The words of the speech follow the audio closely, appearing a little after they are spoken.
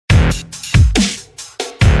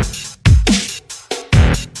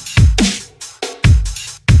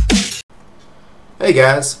Hey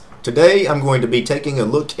guys, today I'm going to be taking a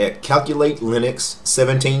look at Calculate Linux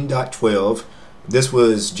 17.12. This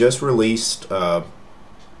was just released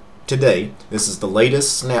today. This is the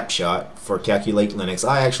latest snapshot for Calculate Linux.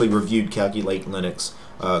 I actually reviewed Calculate Linux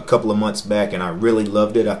a couple of months back and I really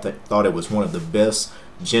loved it. I thought it was one of the best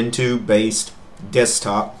Gen 2 based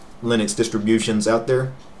desktop Linux distributions out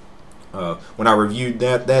there. When I reviewed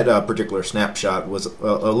that particular snapshot was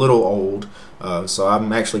a little old, so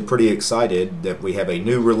I'm actually pretty excited that we have a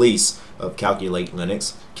new release of Calculate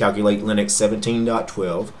Linux, Calculate Linux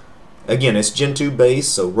 17.12. Again, it's Gen 2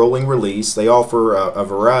 based, so rolling release. They offer a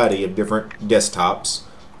variety of different desktops.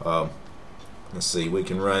 Let's see, we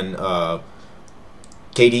can run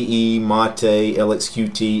KDE, Mate,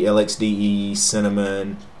 LXQT, LXDE,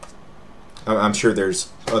 Cinnamon. I'm sure there's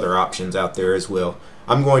other options out there as well.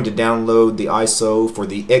 I'm going to download the ISO for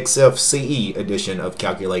the XFCE edition of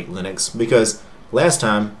Calculate Linux because last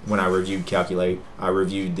time when I reviewed Calculate, I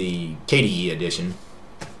reviewed the KDE edition,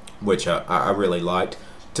 which I really liked.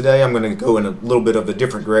 Today I'm going to go in a little bit of a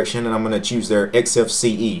different direction and I'm going to choose their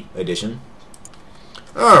XFCE edition.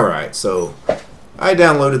 Alright, so I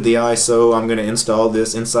downloaded the ISO. I'm going to install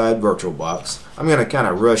this inside VirtualBox. I'm going to kind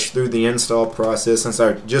of rush through the install process since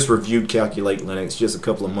I just reviewed Calculate Linux just a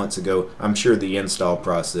couple of months ago. I'm sure the install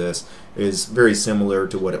process is very similar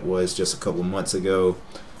to what it was just a couple of months ago.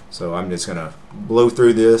 So I'm just going to blow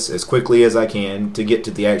through this as quickly as I can to get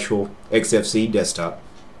to the actual XFCE desktop.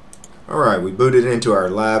 Alright, we booted into our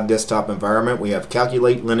live desktop environment. We have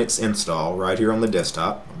Calculate Linux install right here on the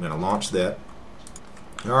desktop. I'm going to launch that.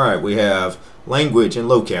 Alright, we have language and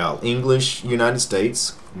locale, English, United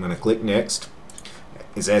States. I'm going to click next.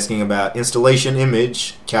 It's asking about installation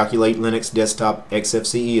image, Calculate Linux Desktop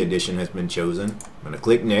XFCE edition has been chosen. I'm going to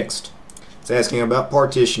click next. It's asking about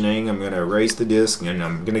partitioning. I'm going to erase the disk and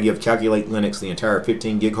I'm going to give Calculate Linux the entire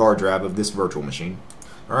 15 gig hard drive of this virtual machine.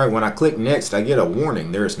 Alright, when I click next I get a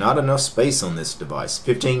warning. There is not enough space on this device.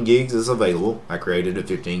 15 gigs is available. I created a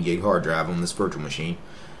 15 gig hard drive on this virtual machine.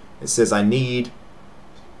 It says I need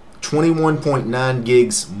 21.9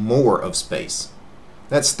 gigs more of space.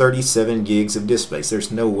 That's 37 gigs of disk space.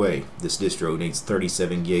 There's no way this distro needs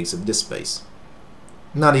 37 gigs of disk space.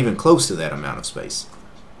 Not even close to that amount of space.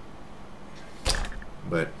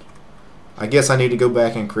 But I guess I need to go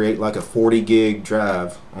back and create like a 40 gig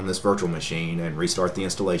drive on this virtual machine and restart the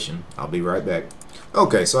installation. I'll be right back.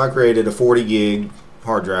 Okay, so I created a 40 gig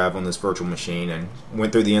hard drive on this virtual machine and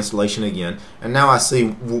went through the installation again. And now I see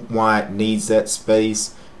why it needs that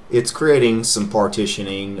space. It's creating some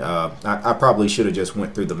partitioning. I probably should have just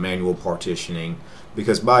went through the manual partitioning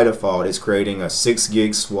because by default it's creating a 6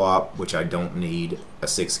 gig swap, which I don't need a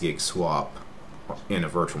 6 gig swap in a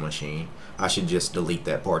virtual machine. I should just delete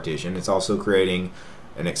that partition. It's also creating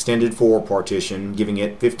an extended 4 partition, giving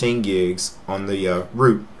it 15 gigs on the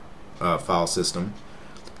root file system.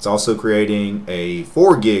 It's also creating a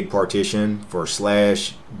 4 gig partition for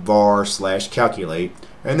 /var/calculate.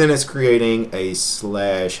 And then it's creating a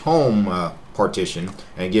 /home partition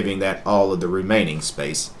and giving that all of the remaining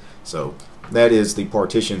space. So that is the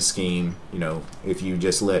partition scheme. You know, if you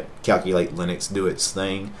just let Calculate Linux do its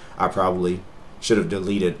thing, I probably should have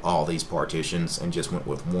deleted all these partitions and just went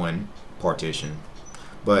with one partition.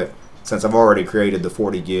 But since I've already created the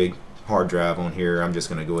 40 gig hard drive on here, I'm just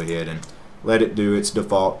going to go ahead and let it do its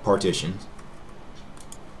default partitions.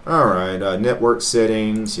 Alright, network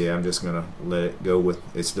settings, yeah, I'm just going to let it go with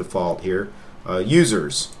its default here.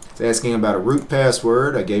 Users, it's asking about a root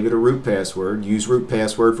password. I gave it a root password. Use root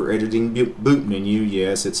password for editing boot menu.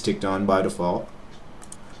 Yes, it's ticked on by default.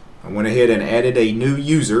 I went ahead and added a new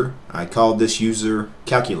user. I called this user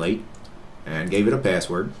Calculate and gave it a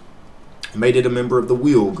password. Made it a member of the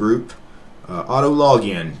wheel group. Auto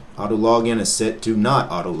login. Auto login is set to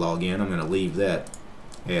not auto login. I'm going to leave that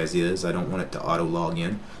as is. I don't want it to auto log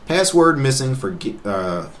in. Password missing for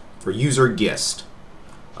user guest.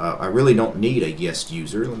 I really don't need a guest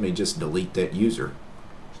user. Let me just delete that user.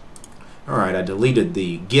 Alright, I deleted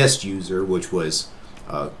the guest user, which was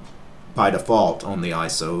by default on the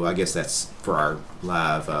ISO. I guess that's for our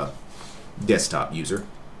live desktop user.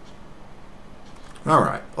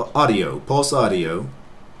 Alright, audio, pulse audio.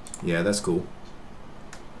 Yeah, that's cool.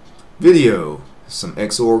 Video, some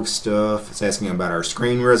Xorg stuff. It's asking about our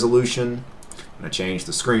screen resolution. I'm going to change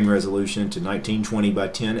the screen resolution to 1920 by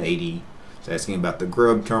 1080. It's asking about the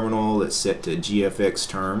grub terminal. It's set to GFX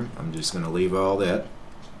term. I'm just going to leave all that.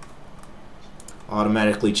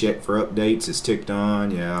 Automatically check for updates is ticked on.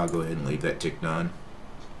 Yeah, I'll go ahead and leave that ticked on.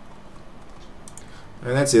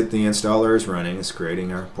 And that's it. The installer is running. It's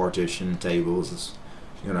creating our partition tables. It's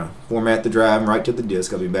going to format the drive and write to the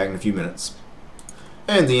disk. I'll be back in a few minutes.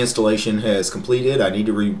 And the installation has completed. I need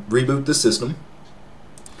to reboot the system.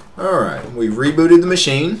 Alright, we've rebooted the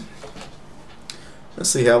machine. Let's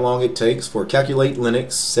see how long it takes for Calculate Linux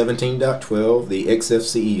 17.12, the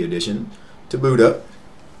XFCE edition, to boot up.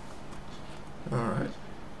 Alright.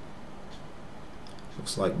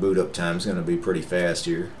 Looks like boot up time is going to be pretty fast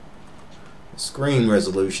here. The screen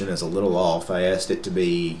resolution is a little off. I asked it to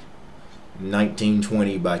be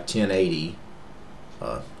 1920 by 1080.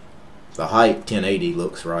 The height 1080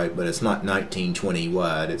 looks right, but it's not 1920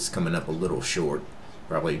 wide. It's coming up a little short,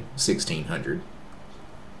 probably 1600.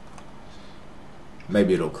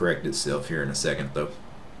 Maybe it'll correct itself here in a second though.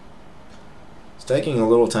 It's taking a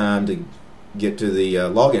little time to get to the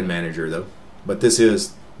login manager though, but this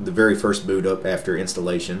is the very first boot up after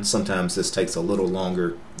installation. Sometimes this takes a little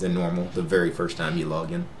longer than normal the very first time you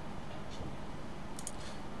log in.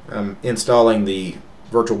 I'm installing the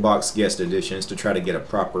VirtualBox Guest Editions to try to get a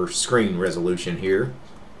proper screen resolution here.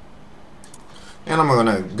 And I'm going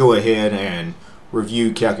to go ahead and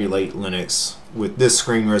review Calculate Linux with this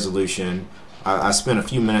screen resolution. I spent a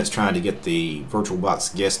few minutes trying to get the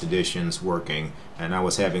VirtualBox Guest Editions working, and I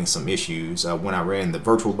was having some issues. When I ran the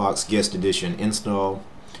VirtualBox Guest Edition install,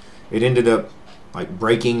 it ended up like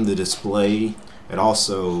breaking the display. It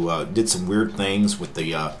also did some weird things with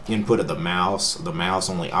the input of the mouse. The mouse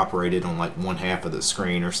only operated on like 1/2 of the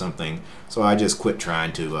screen or something. So I just quit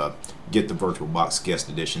trying to get the VirtualBox Guest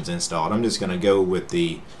Editions installed. I'm just going to go with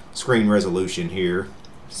the screen resolution here.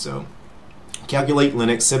 So Calculate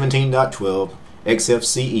Linux 17.12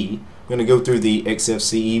 XFCE. I'm going to go through the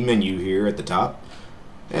XFCE menu here at the top.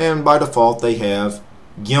 And by default they have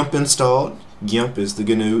GIMP installed. GIMP is the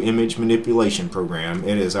GNU Image Manipulation Program.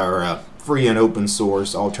 It is our free and open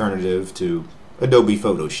source alternative to Adobe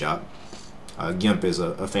Photoshop. GIMP is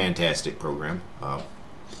a fantastic program.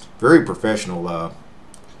 Very professional.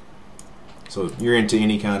 So if you're into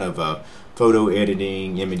any kind of photo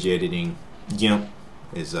editing, image editing, GIMP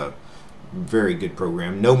is a very good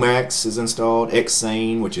program. Nomax is installed.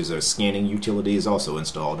 Xsane, which is a scanning utility, is also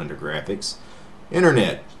installed under graphics.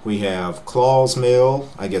 Internet, we have Claws Mail.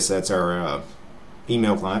 I guess that's our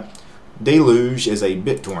email client. Deluge is a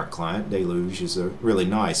BitTorrent client. Deluge is a really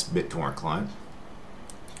nice BitTorrent client.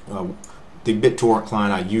 The BitTorrent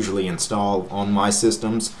client I usually install on my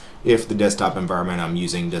systems if the desktop environment I'm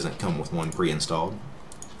using doesn't come with one pre-installed.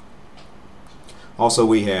 Also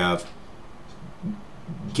we have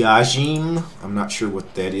Gajim. I'm not sure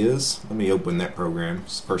what that is. Let me open that program.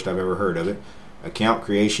 It's the first I've ever heard of it. Account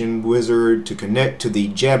creation wizard to connect to the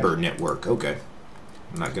Jabber network. Okay.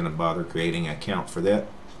 I'm not going to bother creating an account for that.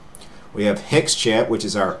 We have HexChat, which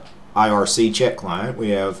is our IRC chat client. We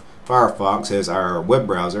have Firefox as our web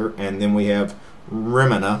browser, and then we have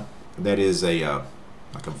Remina, that is a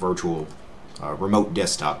like a virtual remote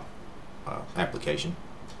desktop application.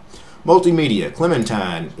 Multimedia,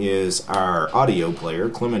 Clementine is our audio player.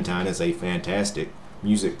 Clementine is a fantastic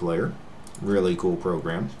music player. Really cool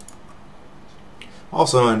program.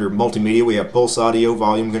 Also under multimedia we have Pulse Audio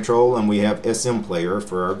volume control, and we have SM Player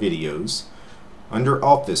for our videos. Under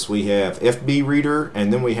Office we have FB Reader,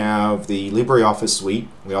 and then we have the LibreOffice Suite.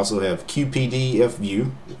 We also have QPDF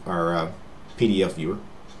View, our PDF viewer.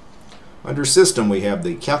 Under System we have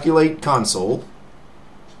the Calculate Console.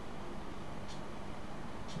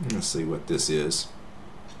 Let's see what this is.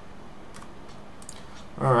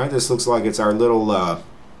 Alright, this looks like it's our little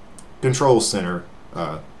control center,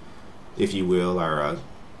 if you will, our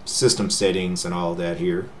system settings and all that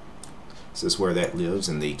here. This is where that lives,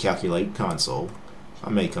 in the Calculate console. I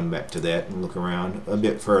may come back to that and look around a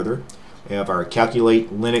bit further. We have our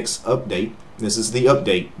Calculate Linux Update. This is the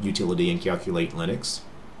update utility in Calculate Linux.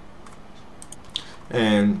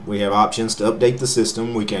 And we have options to update the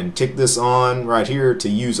system. We can tick this on right here to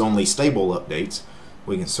use only stable updates.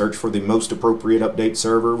 We can search for the most appropriate update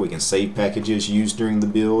server. We can save packages used during the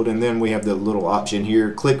build, and then we have the little option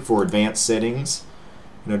here, click for advanced settings.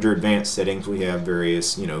 And under advanced settings we have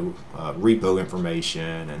various, repo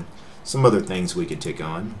information and some other things we could tick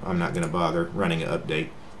on. I'm not going to bother running an update.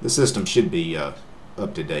 The system should be up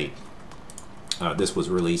to date. This was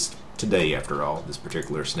released today after all, this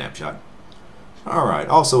particular snapshot. Alright,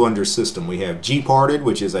 also under System we have Gparted,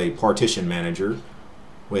 which is a partition manager.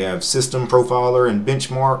 We have System Profiler and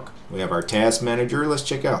Benchmark. We have our Task Manager. Let's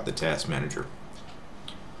check out the Task Manager.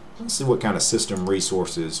 Let's see what kind of system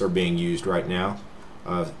resources are being used right now.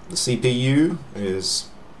 The CPU is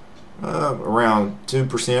around 2%,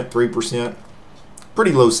 3%.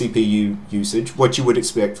 Pretty low CPU usage, what you would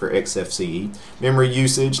expect for XFCE. Memory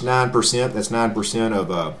usage, 9%. That's 9%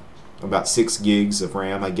 of about 6 gigs of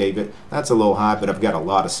RAM I gave it. That's a little high, but I've got a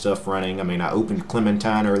lot of stuff running. I mean, I opened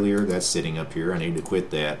Clementine earlier. That's sitting up here. I need to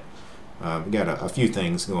quit that. We've got a few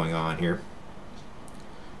things going on here.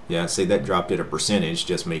 Yeah, see, that dropped at a percentage,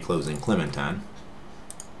 just me closing Clementine.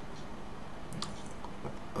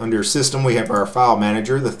 Under System, we have our File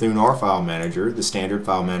Manager, the Thunar File Manager, the Standard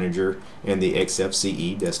File Manager, and the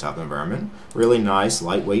XFCE desktop environment. Really nice,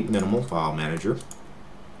 lightweight, minimal file manager.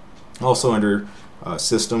 Also under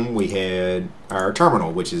System, we had our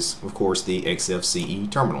terminal, which is, of course, the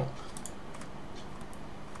XFCE terminal.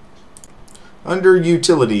 Under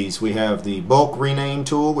Utilities, we have the Bulk Rename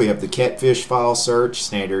tool, we have the Catfish File Search,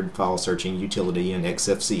 Standard File Searching Utility, and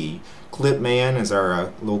XFCE. Clipman is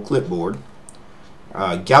our little clipboard.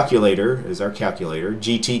 Calculator is our calculator.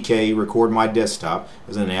 GTK, Record My Desktop,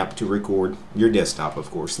 is an app to record your desktop,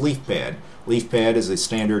 of course. LeafPad. LeafPad is a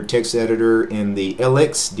standard text editor in the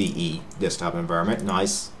LXDE desktop environment.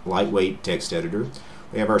 Nice, lightweight text editor.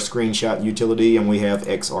 We have our Screenshot utility, and we have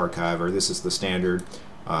Xarchiver. This is the standard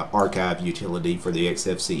archive utility for the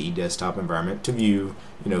XFCE desktop environment to view,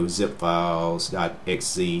 zip files,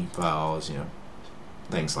 .xz files,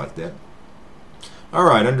 things like that.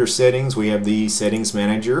 Alright, under Settings, we have the Settings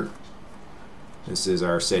Manager. This is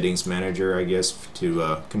our Settings Manager, I guess, to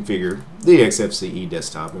configure the XFCE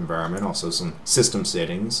desktop environment. Also some system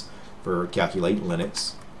settings for Calculate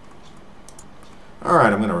Linux.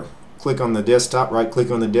 Alright, I'm going to click on the desktop, right-click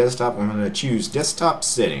on the desktop. I'm going to choose Desktop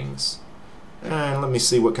Settings. And let me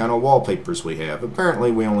see what kind of wallpapers we have.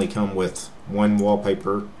 Apparently, we only come with one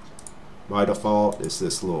wallpaper by default. It's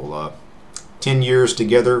this little 10 years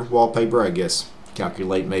together wallpaper, I guess.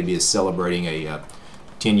 Calculate maybe is celebrating a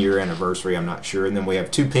 10-year anniversary, I'm not sure. And then we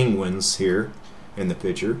have 2 penguins here in the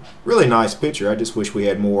picture. Really nice picture. I just wish we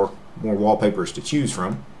had more wallpapers to choose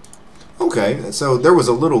from. Okay, so there was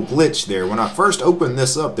a little glitch there. When I first opened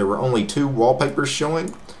this up, there were only 2 wallpapers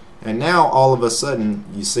showing, and now all of a sudden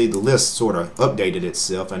you see the list sort of updated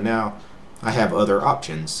itself, and now I have other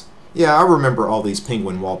options. Yeah, I remember all these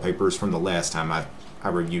penguin wallpapers from the last time I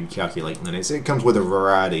reviewed Calculate Linux. It comes with a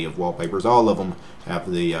variety of wallpapers. All of them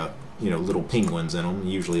have the little penguins in them,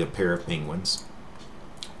 usually a pair of penguins,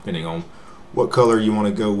 depending on what color you want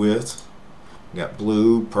to go with. You got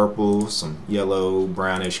blue, purple, some yellow,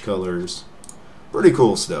 brownish colors. Pretty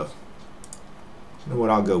cool stuff. You know what,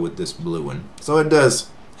 I'll go with this blue one. So it does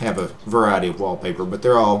have a variety of wallpaper, but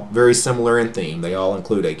they're all very similar in theme. They all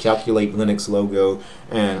include a Calculate Linux logo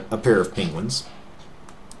and a pair of penguins.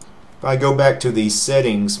 If I go back to the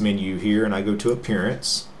Settings menu here and I go to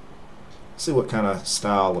Appearance, see what kind of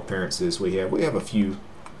style appearances we have. We have a few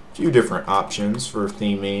different options for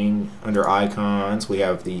theming. Under Icons, we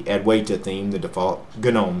have the Adwaita theme, the default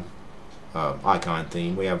GNOME icon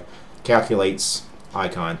theme. We have Calculate's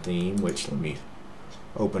icon theme, which, let me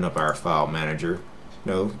open up our file manager.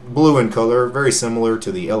 Blue in color, very similar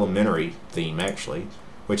to the Elementary theme actually,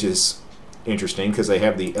 which is interesting because they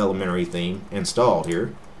have the Elementary theme installed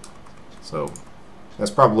here. So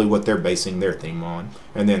that's probably what they're basing their theme on.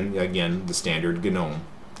 And then again, the standard GNOME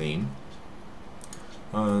theme.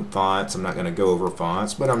 Fonts, I'm not going to go over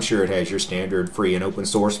fonts, but I'm sure it has your standard free and open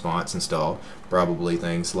source fonts installed. Probably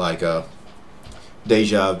things like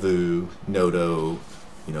Deja Vu, Noto,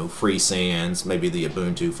 Free Sans, maybe the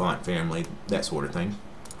Ubuntu font family, that sort of thing.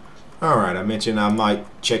 Alright, I mentioned I might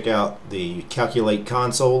check out the Calculate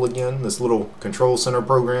console again, this little control center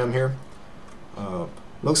program here.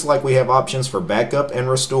 Looks like we have options for backup and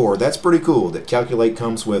restore. That's pretty cool that Calculate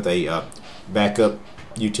comes with a backup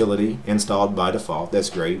utility installed by default. That's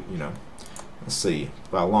great, Let's see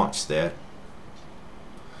if I launch that.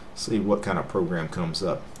 See what kind of program comes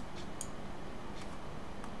up.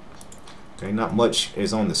 Okay, not much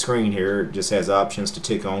is on the screen here. It just has options to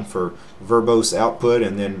tick on for verbose output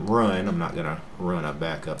and then run. I'm not going to run a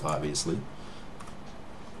backup, obviously.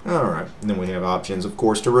 Alright, and then we have options, of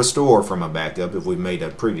course, to restore from a backup if we've made a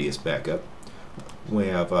previous backup. We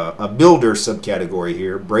have a builder subcategory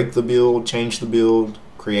here. Break the build, change the build,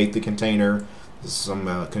 create the container. This is some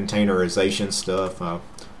containerization stuff,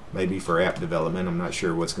 maybe for app development. I'm not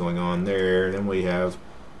sure what's going on there. Then we have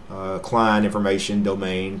client information,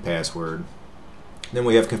 domain, password. Then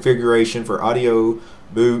we have configuration for audio,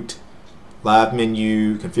 boot, live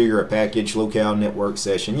menu, configure a package, locale, network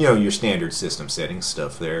session, your standard system settings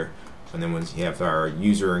stuff there. And then we have our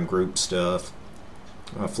user and group stuff,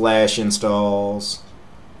 flash installs,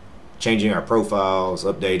 changing our profiles,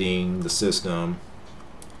 updating the system.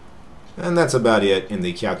 And that's about it in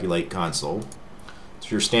the Calculate console. So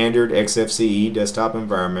your standard XFCE desktop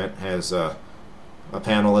environment has a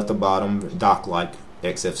panel at the bottom, dock-like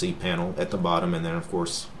XFCE panel at the bottom, and then of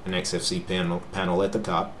course an XFCE panel at the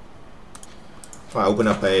top. if I open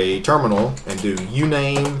up a terminal and do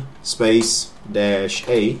uname space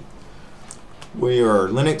 -a, we are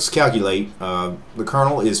Linux calculate. The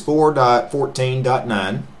kernel is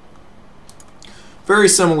 4.14.9. Very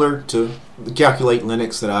similar to the Calculate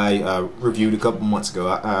Linux that I reviewed a couple months ago.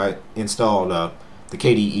 I installed the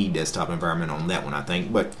KDE desktop environment on that one, I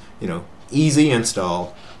think. But you know, easy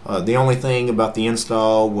install. The only thing about the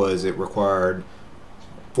install was it required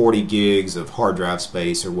 40 gigs of hard drive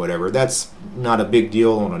space or whatever. That's not a big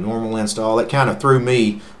deal on a normal install. It kind of threw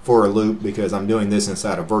me for a loop because I'm doing this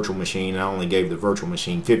inside a virtual machine. I only gave the virtual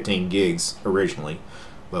machine 15 gigs originally.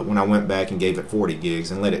 But when I went back and gave it 40 gigs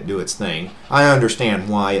and let it do its thing, I understand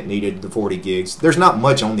why it needed the 40 gigs. There's not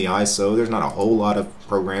much on the ISO. There's not a whole lot of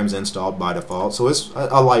programs installed by default, so it's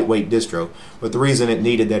a lightweight distro. But the reason it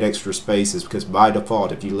needed that extra space is because by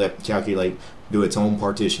default, if you let Calculate do its own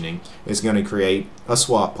partitioning, it's going to create a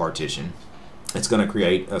swap partition. It's going to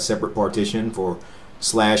create a separate partition for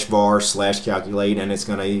 /var/calculate, and it's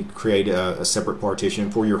going to create a separate partition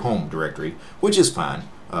for your home directory, which is fine.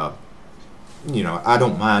 You know, I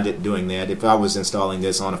don't mind it doing that. If I was installing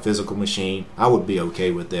this on a physical machine, I would be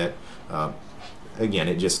okay with that. Again,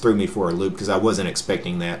 it just threw me for a loop because I wasn't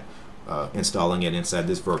expecting that installing it inside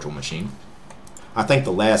this virtual machine. I think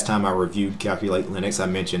the last time I reviewed Calculate Linux, I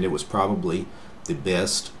mentioned it was probably the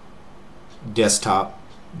best desktop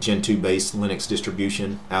Gen 2 based Linux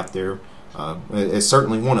distribution out there. It's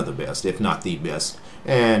certainly one of the best, if not the best.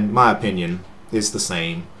 And my opinion is the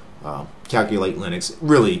same. Calculate Linux,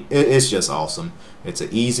 really, it's just awesome. It's an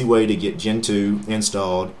easy way to get Gen 2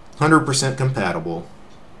 installed, 100% compatible.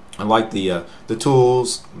 I like the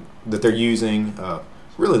tools that they're using.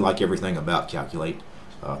 Really like everything about Calculate.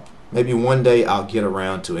 Maybe one day I'll get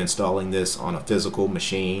around to installing this on a physical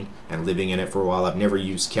machine and living in it for a while. I've never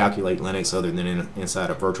used Calculate Linux other than inside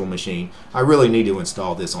a virtual machine. I really need to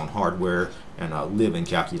install this on hardware and live in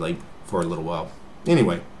Calculate for a little while.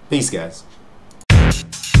 Anyway, peace guys.